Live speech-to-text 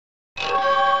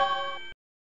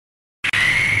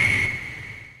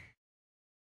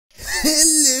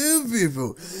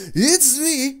people, it's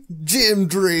me, Jim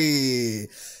Tree,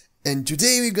 and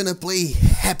today we're gonna play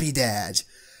Happy Dad.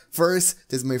 First,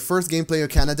 this is my first gameplay of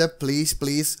Canada.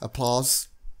 Please, applause.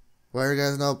 Why are you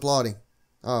guys not applauding?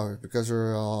 Oh, because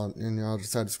you're on the other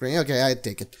side of the screen. Okay, I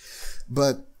take it.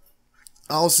 But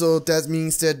also, that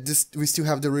means that we still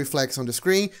have the reflex on the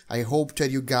screen. I hope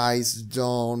that you guys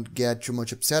don't get too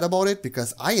much upset about it,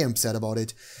 because I am upset about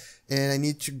it. And I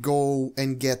need to go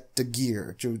and get the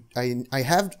gear. I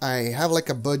have like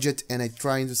a budget, and I'm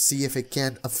trying to see if I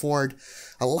can't afford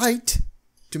a light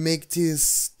to make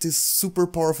this super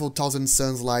powerful Thousand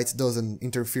Suns light doesn't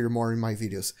interfere more in my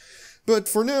videos. But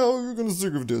for now, you're gonna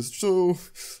sick of this. So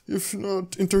if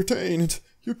not entertained,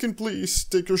 you can please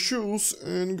take your shoes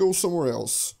and go somewhere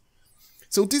else.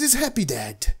 So this is Happy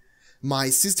Dad. My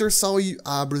sister saw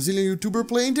a Brazilian YouTuber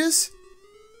playing this,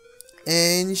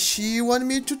 and she wanted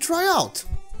me to try out.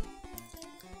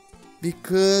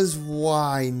 Because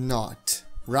why not?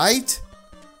 Right?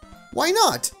 Why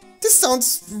not? This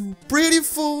sounds pretty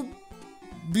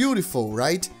beautiful,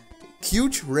 right?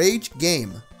 Cute rage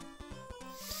game.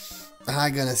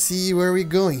 I'm gonna see where we're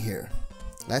going here.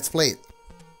 Let's play it.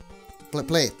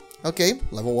 Play it. Okay,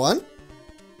 level 1.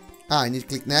 I need to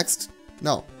click next.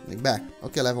 No, click back.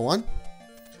 Okay, level 1.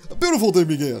 A beautiful day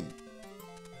began.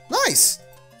 Nice!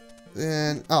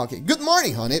 And, oh, okay. Good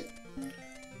morning, honey.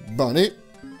 Bunny.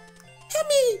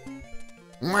 Hammy!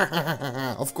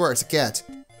 Of course, a cat.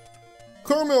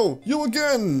 Carmel, you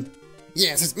again!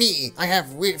 Yes, it's me. I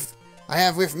have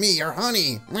with me your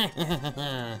honey.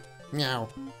 Meow.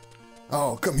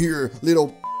 Oh, come here,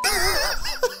 little.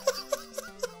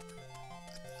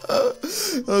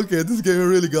 Okay, this game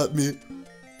really got me.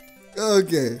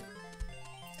 Okay.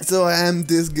 So I am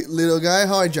this little guy.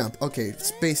 How I jump? Okay,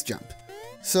 space jump.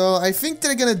 So I think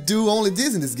they're gonna do only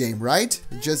this in this game, right?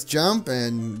 Just jump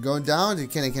and go down. You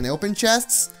can open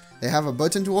chests. They have a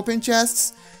button to open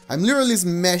chests. I'm literally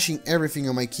smashing everything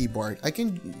on my keyboard. I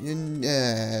can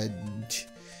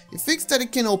it thinks that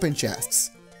it can open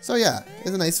chests. So yeah,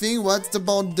 it's a nice thing. What's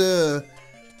about the...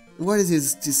 What is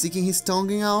this? Just sticking his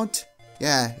tongue out?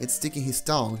 Yeah, it's sticking his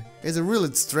tongue. It's a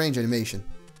really strange animation.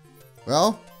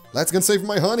 Well, let's go save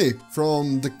my honey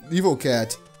from the evil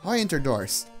cat. How I enter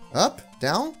doors? Up?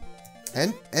 Down?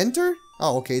 And enter?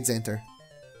 Oh, okay, it's enter.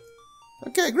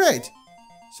 Okay, great.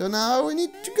 So now we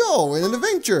need to go in an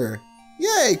adventure.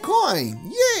 Yay,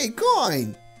 coin! Yay,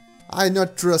 coin! I'm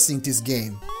not trusting this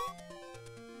game.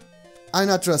 I'm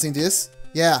not trusting this.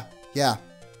 Yeah.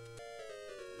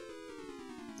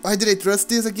 Why did I trust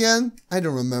this again? I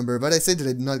don't remember, but I said that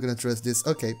I'm not gonna trust this.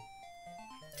 Okay.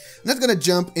 I'm not gonna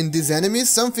jump in these enemies.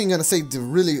 Something gonna say the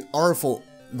really horrible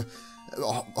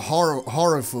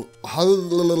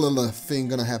thing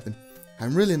gonna happen.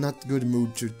 I'm really not good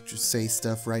mood to say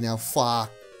stuff right now.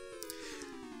 Fuck.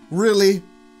 Really?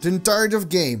 The entirety of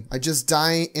game, I just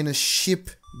die in a ship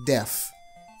death.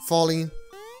 Falling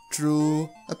through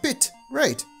a pit.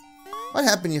 Right. What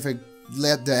happened if I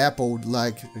let the apple,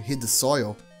 like, hit the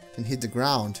soil and hit the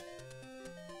ground?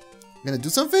 Gonna do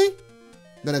something?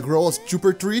 Gonna grow a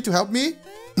super tree to help me?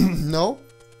 No?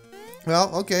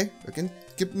 Well, okay. I can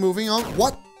keep moving on.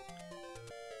 What?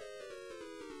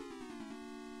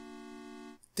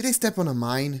 Did I step on a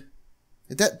mine?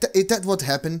 Is that what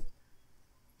happened?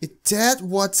 Is that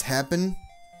what's happened?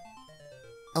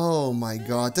 Oh my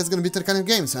god. That's gonna be that kind of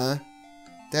games, huh?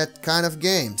 That kind of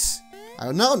games.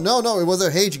 No, it was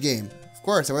a Hage game. Of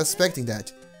course, I was expecting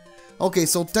that. Okay,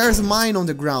 so there's a mine on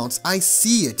the ground. I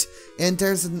see it. And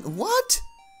there's what?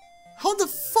 How the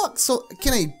fuck? So,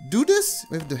 can I do this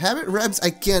with the habit rebs? I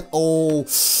can't. Oh.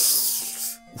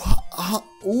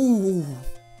 Ooh.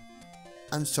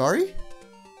 I'm sorry?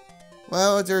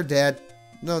 Well, they're dead.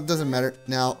 No, it doesn't matter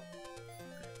now.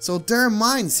 So, there are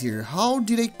mines here. How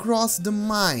did I cross the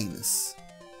mines?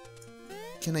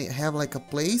 Can I have like a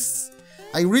place?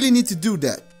 I really need to do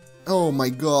that. Oh my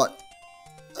god.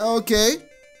 Okay.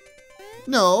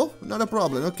 No, not a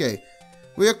problem. Okay.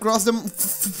 We across them.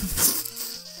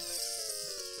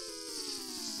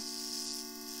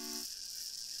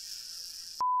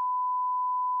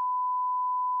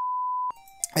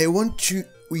 I want to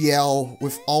yell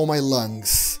with all my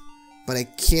lungs, but I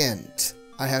can't.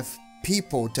 I have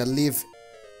people that live.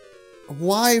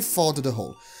 Why fall to the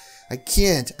hole? I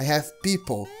can't. I have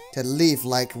people that live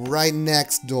like right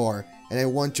next door, and I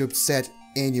want to upset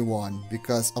anyone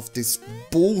because of this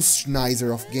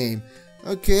bullschneiser of game.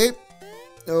 Okay.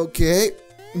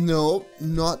 No,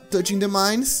 not touching the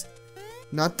mines.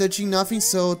 Not touching nothing,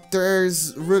 so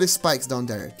there's really spikes down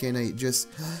there. Can I just...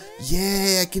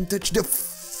 Yeah, I can touch the...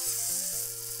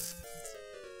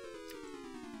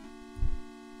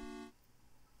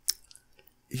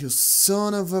 You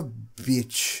son of a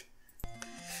bitch.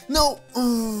 No!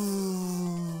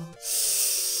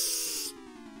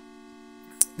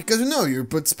 Because you know, you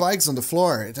put spikes on the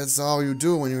floor. That's all you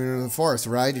do when you're in the forest,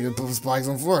 right? You put spikes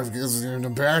on the floor because you're in the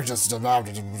bear just about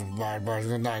to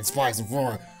die spikes on the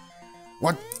floor.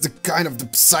 What's the kind of the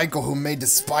psycho who made the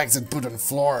spikes and put on the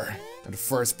floor in the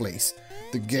first place?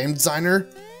 The game designer?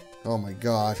 Oh my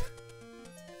god.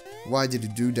 Why did he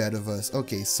do that of us?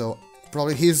 Okay, so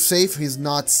probably he's safe, he's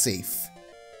not safe.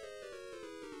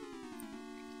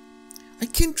 I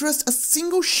can't trust a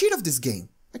single shit of this game.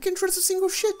 I can't trust a single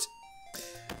shit.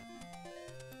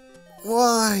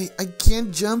 Why? I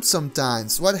can't jump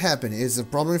sometimes. What happened? Is a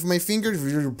problem with my fingers?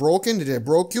 You're broken? Did I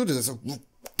broke you?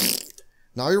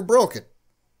 Now you're broken.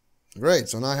 Great,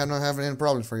 so now I don't have any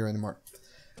problems for you anymore.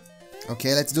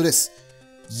 Okay, let's do this.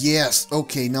 Yes,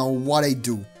 okay, now what I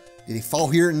do? Did I fall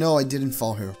here? No, I didn't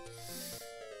fall here.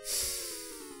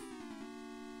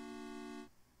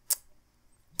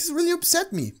 This really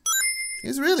upset me.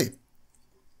 It's really.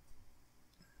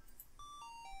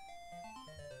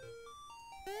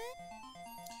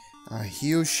 A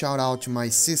huge shout out to my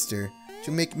sister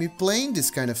to make me playing this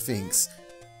kind of things.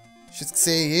 She'd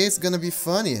say, hey, it's gonna be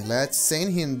funny, let's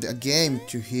send him a game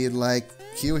to he like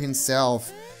kill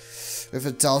himself with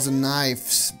 1,000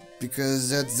 knives, because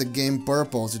that's the game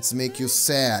purpose, it's make you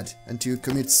sad until you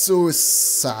commit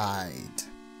suicide.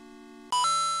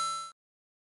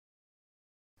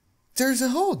 There's a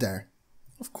hole there.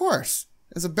 Of course,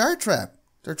 there's a bear trap.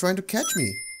 They're trying to catch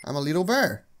me. I'm a little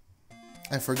bear.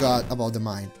 I forgot about the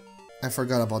mine. I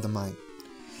forgot about the mine.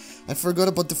 I forgot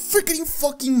about the freaking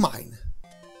fucking mine.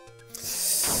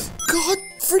 God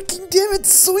freaking damn it,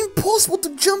 it's so impossible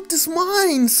to jump these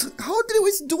mines. How did I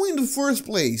was doing in the first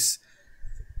place?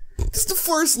 This is the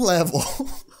first level.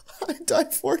 I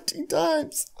died 14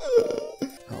 times.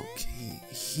 Okay,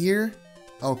 here.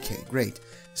 Okay, great.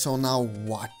 So now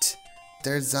what?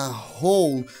 There's a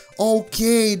hole.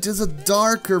 Okay, there's a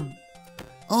darker.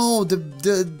 Oh,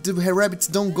 the rabbits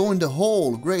don't go in the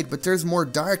hole. Great, but there's more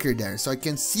darker there, so I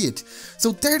can see it.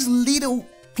 So there's little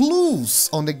clues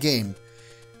on the game.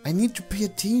 I need to pay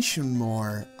attention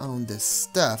more on the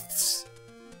stuffs.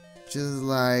 Just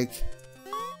like,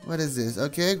 what is this?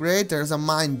 Okay, great, there's a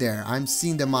mine there. I'm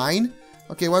seeing the mine.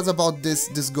 Okay, what's about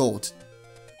this gold?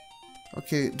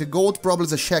 Okay, the gold probably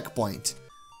is a checkpoint.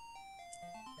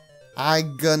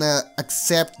 I'm gonna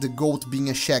accept the gold being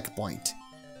a checkpoint.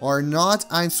 Or not,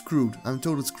 I'm screwed. I'm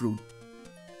totally screwed.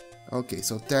 Okay,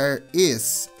 so there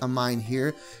is a mine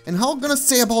here. And how I'm gonna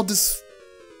say about this?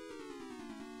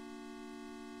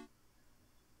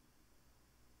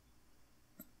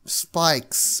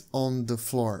 Spikes on the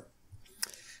floor.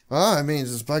 Well, I mean,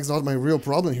 the spike's not my real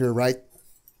problem here, right?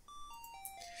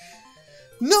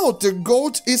 No, the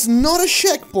goat is not a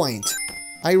checkpoint.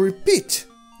 I repeat,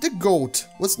 the goat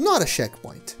was not a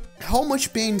checkpoint. How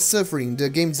much pain and suffering the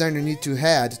game designer need to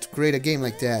had to create a game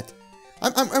like that?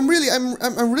 I'm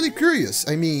really curious.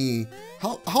 I mean,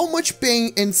 how much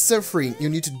pain and suffering you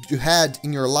need to had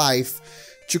in your life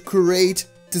to create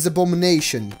this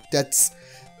abomination? That's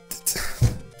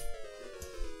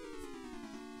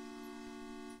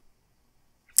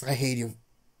I hate you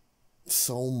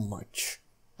so much.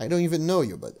 I don't even know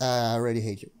you, but I already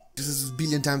hate you. This is a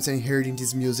billion times I'm hearing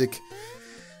this music.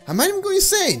 I might even go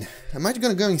insane. I might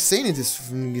gonna go insane in this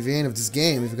from the end of this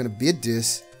game if we're gonna beat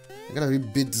this. I'm gonna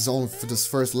beat the zone for this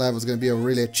first level. It's gonna be a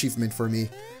really achievement for me.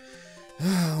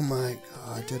 Oh my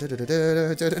god.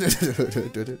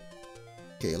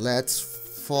 Okay, let's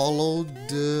follow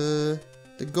the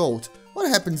goat. What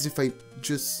happens if I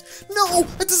just... No!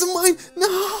 That doesn't mind!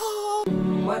 No!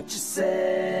 What you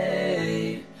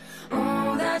say?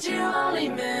 That you only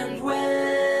meant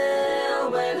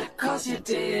well, cause you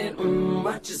did.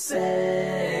 What you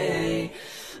say?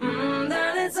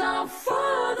 That it's all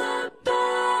for the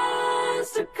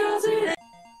best, cause it ain't.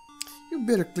 You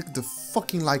better click the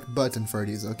fucking like button for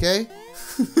this, okay?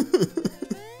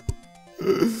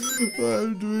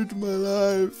 I'm doing to my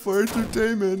life for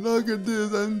entertainment. Look at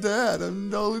this, I'm dead.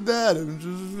 I'm only dead. I'm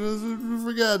just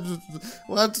forget.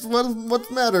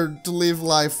 What matter to live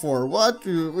life for? What?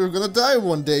 We're gonna die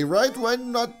one day, right? Why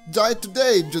not die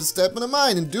today? Just step in a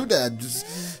mine and do that.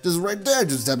 Just right there,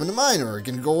 just step in the mine, or you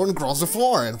can go and cross the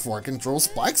floor, and floor can throw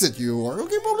spikes at you, or you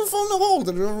can probably fall in the hole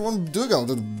that everyone dug out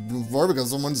the floor because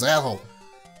someone's asshole.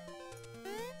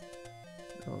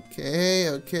 Okay,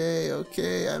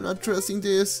 I'm not trusting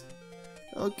this.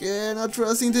 Okay, I'm not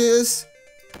trusting this.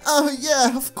 Oh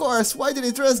yeah, of course, why did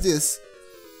I trust this?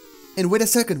 And wait a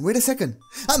second,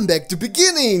 I'm back to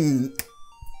beginning!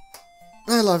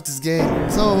 I love this game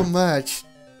so much.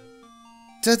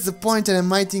 That's the point that I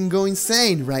might go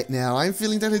insane right now. I'm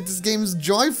feeling that this game is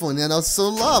joyful and also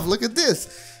love. Look at this.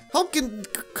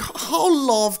 How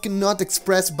love cannot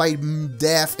express by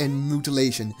death and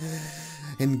mutilation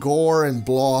and gore and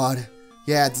blood?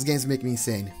 Yeah, this game's making me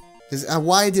insane.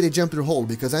 Why did I jump to the hole?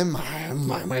 Because I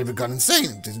might have gone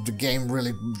insane. The game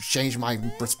really changed my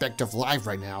perspective of life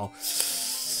right now.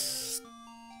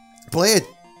 Play it.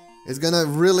 It's gonna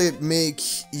really make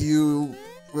you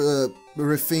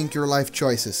rethink your life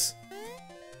choices.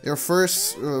 Your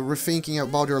first rethinking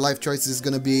about your life choices is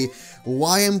gonna be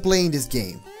why I'm playing this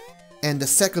game. And the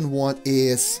second one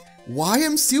is why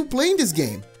I'm still playing this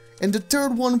game. And the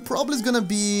third one probably is gonna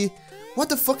be what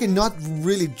the fuck, and not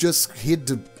really just hit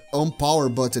the power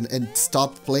button and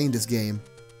stop playing this game.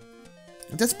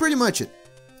 And that's pretty much it.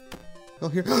 Oh,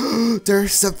 here.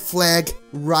 There's a flag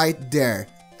right there.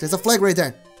 There's a flag right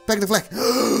there. Pack the flag.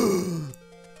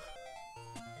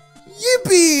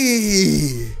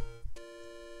 Yippee!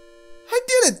 I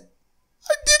did it!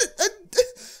 I did it!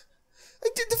 I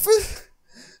did the first...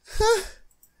 Huh?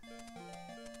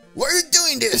 Why are you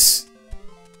doing this?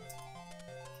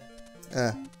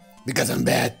 Because I'm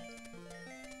bad.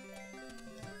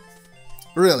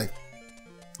 Really?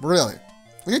 Really?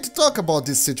 We need to talk about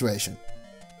this situation.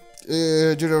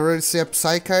 Did you already see a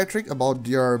psychiatric about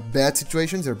your bad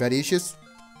situations, your bad issues?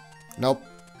 Nope.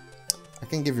 I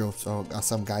can give you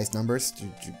some guys' numbers to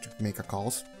make a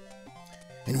calls.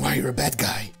 And why you're a bad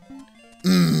guy?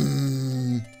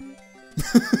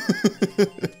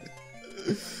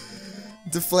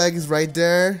 The flag is right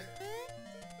there.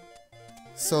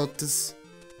 So this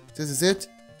is it.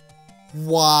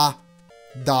 What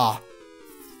the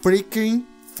freaking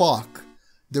fuck?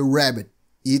 The rabbit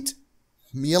eat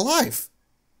me alive.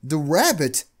 The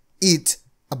rabbit eat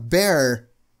a bear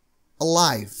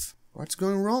alive. What's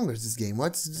going wrong with this game?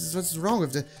 What's wrong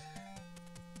with the...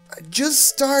 I just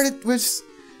started with...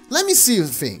 Let me see a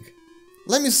thing.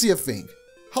 Let me see a thing.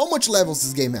 How much levels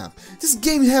does this game have? This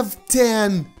game have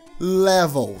 10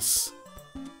 levels.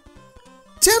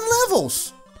 10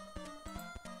 levels!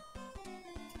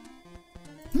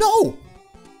 No!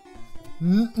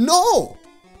 No!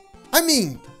 I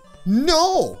mean,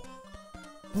 no!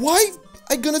 Why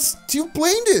I gonna still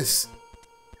playing this?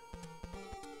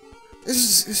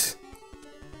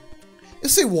 You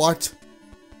say what?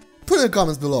 Put in the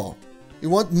comments below. You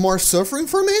want more suffering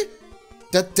for me?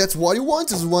 That's what you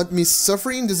want? Is you want me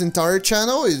suffering this entire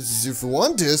channel? Is if you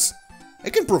want this, I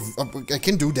can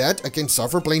do that. I can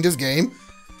suffer playing this game.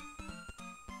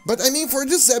 But I mean, for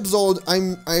this episode,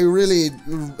 I really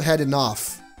had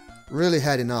enough. Really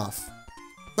had enough.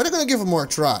 But I'm gonna give it more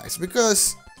tries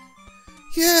because,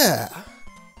 yeah,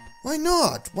 why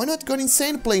not? Why not go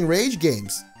insane playing rage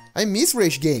games? I miss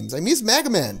rage games. I miss Mega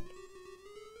Man.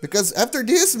 Because after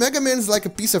this, Mega Man is like a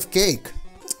piece of cake.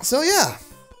 So yeah,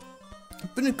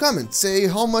 put in the comments, say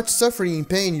how much suffering and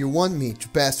pain you want me to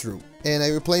pass through. And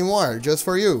I will play more, just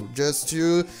for you. Just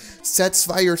to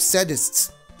satisfy your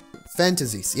saddest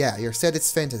fantasies. Yeah, your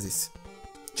saddest fantasies.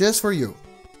 Just for you.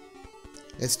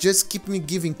 It's just keep me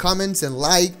giving comments and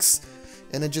likes.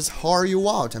 And I just whore you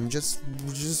out. I'm just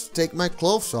take my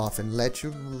clothes off and let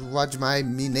you watch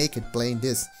me naked playing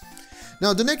this.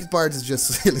 Now, the naked part is just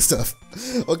silly stuff.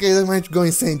 Okay, that might go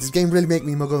insane. This game really make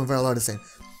me go over a lot of insane.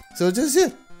 So, this is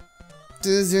it.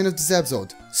 This is the end of this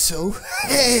episode. So,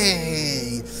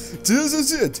 hey! This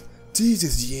is it. This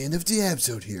is the end of the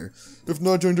episode here. If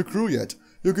not joined the crew yet,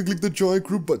 you can click the join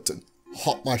crew button.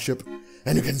 Hop my ship.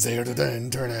 And you can say it to the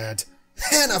internet.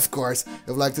 And of course, if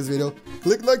you like this video,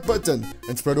 click like button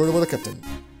and spread word about the captain.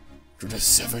 To the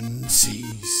 7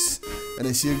 seas. And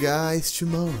I see you guys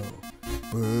tomorrow.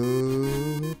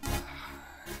 Buh-Bye.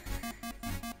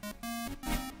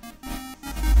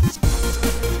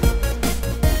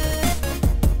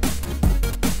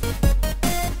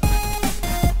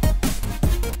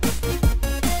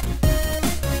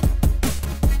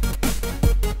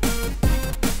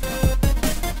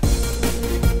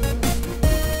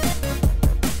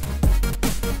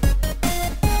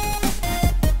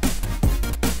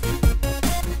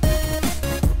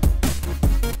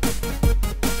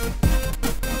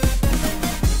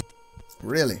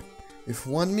 Really, if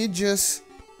you want me just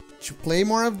to play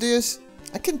more of this,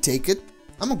 I can take it.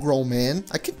 I'm a grown man.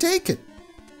 I can take it.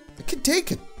 I can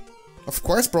take it. Of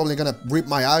course, probably gonna rip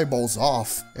my eyeballs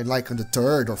off in like on the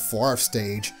 3rd or 4th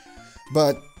stage.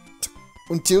 But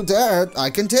until that, I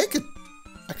can take it.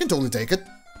 I can totally take it.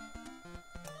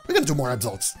 We're gonna do more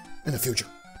episodes in the future.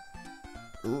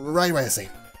 Right away I say.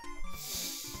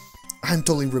 I'm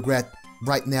totally regret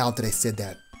right now that I said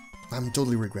that. I'm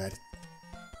totally regret it.